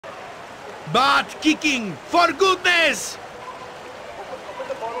Butt kicking, for goodness! Open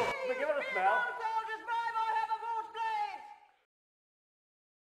the bottle. Give it a smell.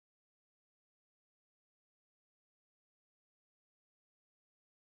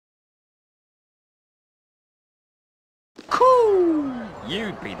 Cool!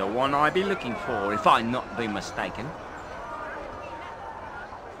 You'd be the one I'd be looking for, if I not be mistaken.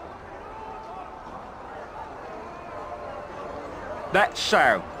 That's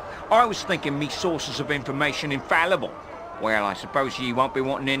so. I was thinking me sources of information infallible. Well, I suppose you won't be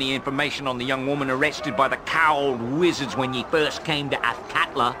wanting any information on the young woman arrested by the cowled wizards when ye first came to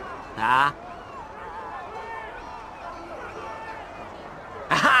Athkatla, huh?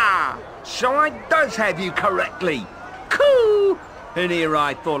 Aha! So I does have you correctly. Cool! And here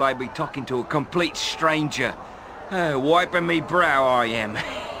I thought I'd be talking to a complete stranger. Wiping me brow I am.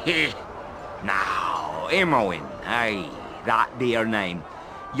 Now, Imoen, hey, that dear name.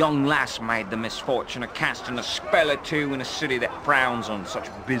 Young lass made the misfortune of casting a spell or two in a city that frowns on such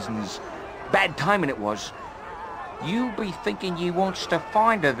business. Bad timing it was. You be thinking you wants to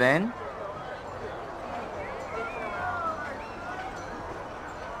find her then?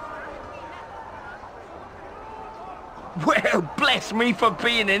 Well, bless me for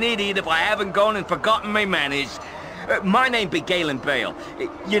being an idiot if I haven't gone and forgotten my manners. My name be Galen Bale.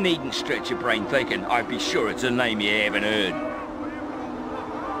 You needn't stretch your brain thinking. I'd be sure it's a name you haven't heard.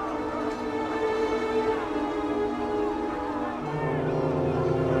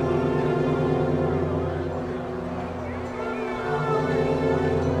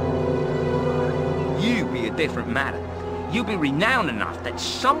 You be a different matter. You be renowned enough that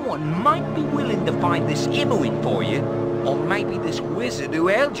someone might be willing to find this Imoen for you, or maybe this wizard who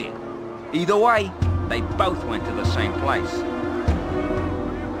held you. Either way, they both went to the same place.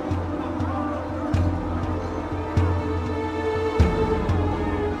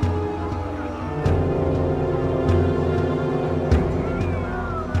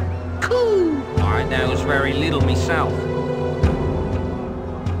 Cool! I knows very little myself.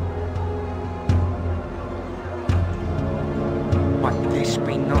 But this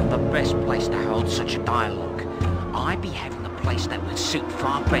be not the best place to hold such a dialogue. I be having a place that would suit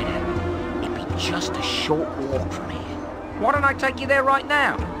far better. It'd be just a short walk from here. Why don't I take you there right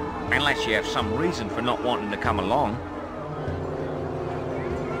now? Unless you have some reason for not wanting to come along.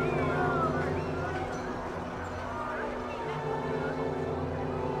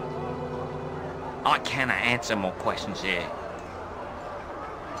 I cannot answer more questions here.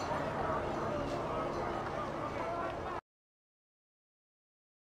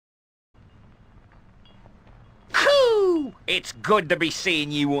 It's good to be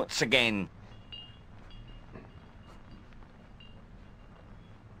seeing you once again.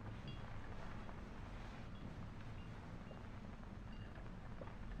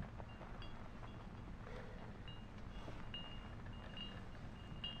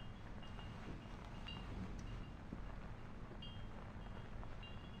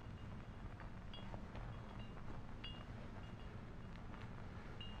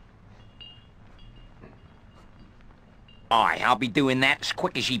 Aye, I'll be doing that as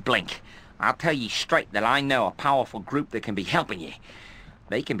quick as ye blink. I'll tell ye straight that I know a powerful group that can be helping ye.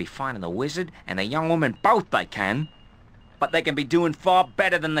 They can be finding the wizard and the young woman both they can. But they can be doing far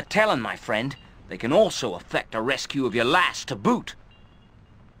better than the telling, my friend. They can also effect a rescue of your lass to boot.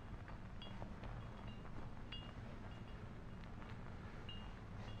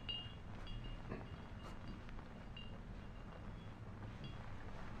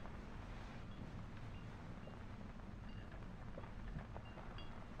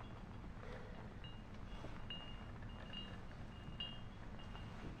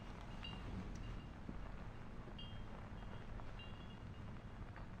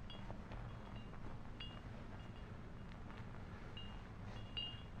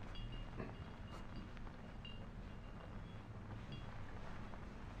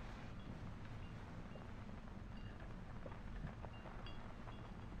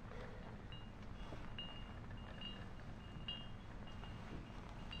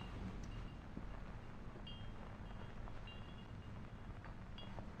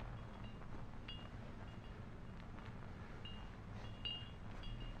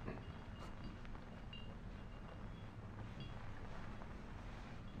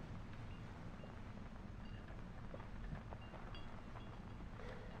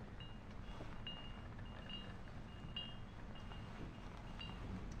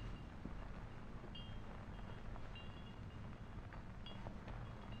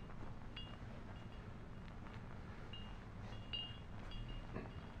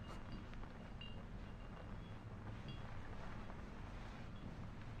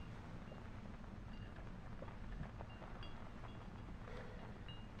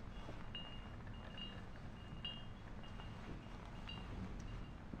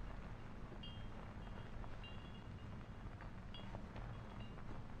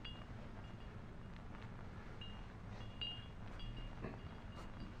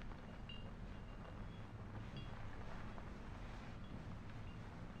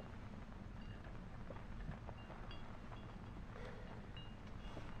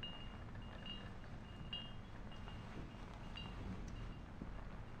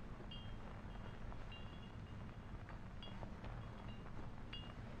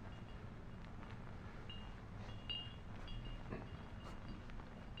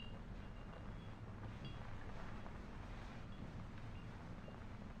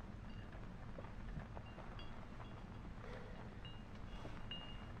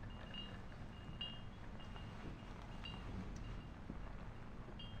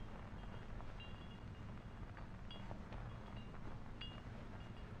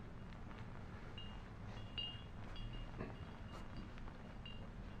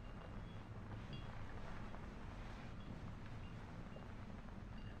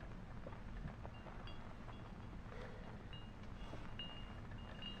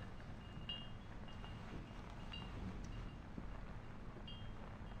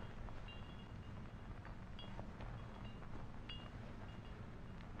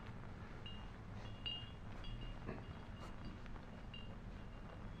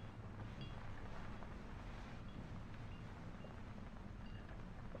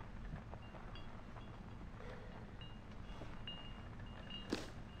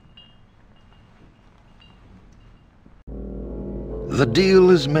 The deal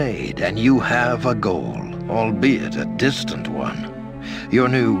is made, and you have a goal, albeit a distant one. Your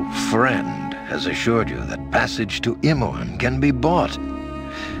new friend has assured you that passage to Imoen can be bought,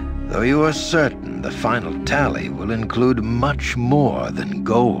 though you are certain the final tally will include much more than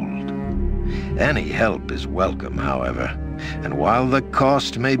gold. Any help is welcome, however, and while the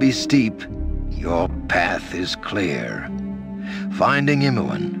cost may be steep, your path is clear. Finding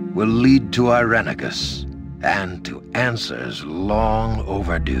Imoen will lead to Irenicus, and to answers long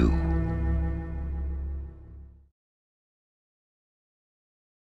overdue.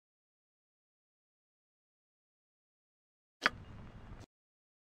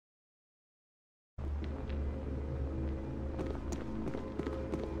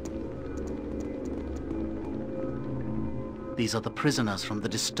 These are the prisoners from the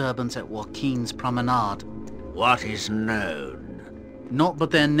disturbance at Joaquin's Promenade. What is known? Not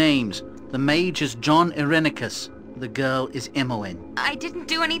but their names. The mage is John Irenicus. The girl is Imoen. I didn't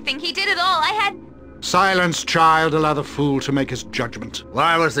do anything. He did it all. I had... Silence, child. Allow the fool to make his judgment.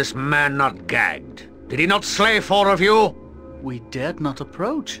 Why was this man not gagged? Did he not slay 4 of you? We dared not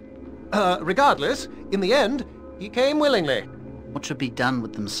approach. Regardless, in the end, he came willingly. What should be done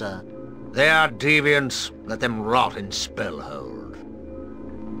with them, sir? They are deviants. Let them rot in Spellhold.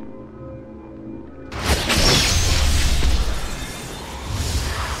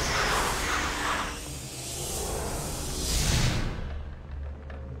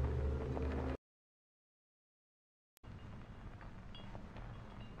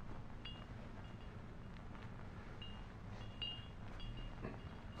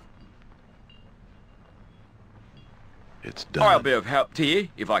 It's done. I'll be of help to you,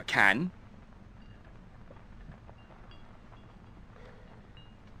 if I can.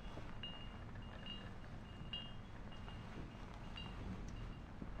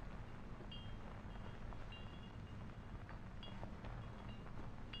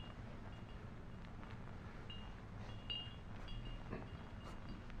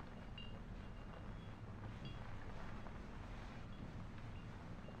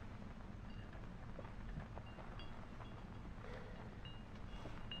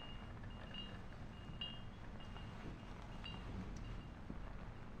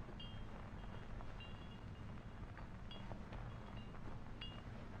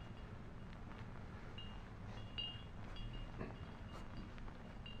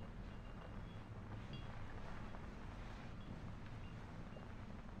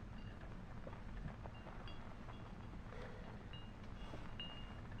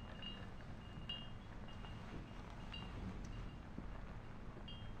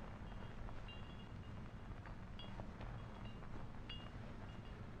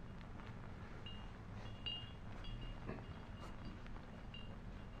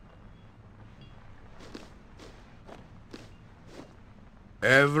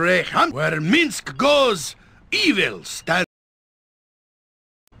 Every hunt where Minsk goes, evil stands.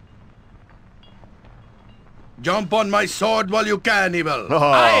 Jump on my sword while you can, evil.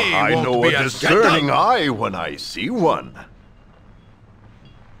 I won't know be a as discerning gentle. eye when I see one.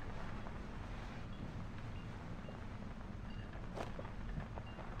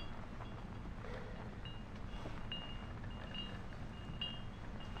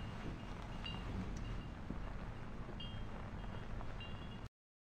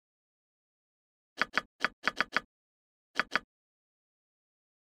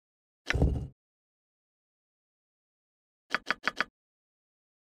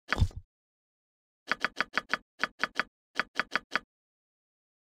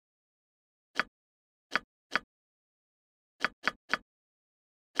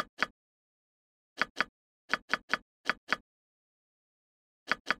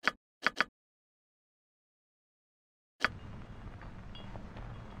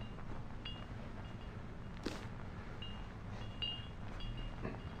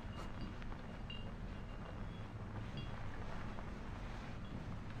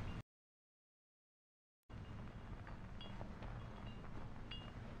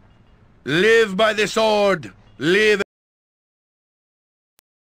 Live by the sword. Live.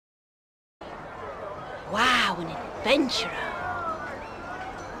 Wow, an adventurer.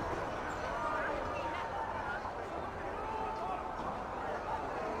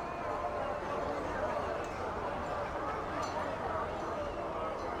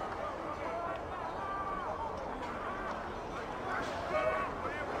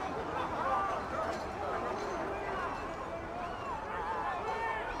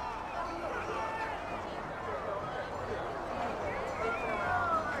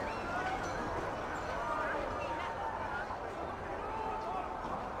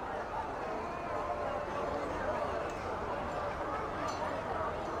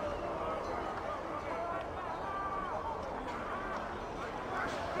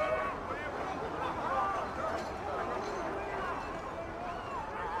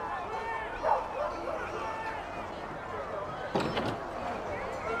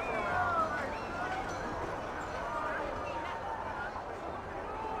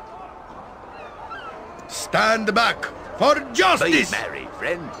 Stand back for justice! Be merry,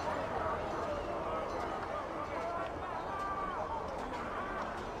 friend.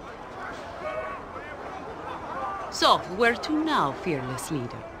 So, where to now, fearless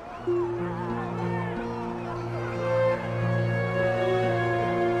leader?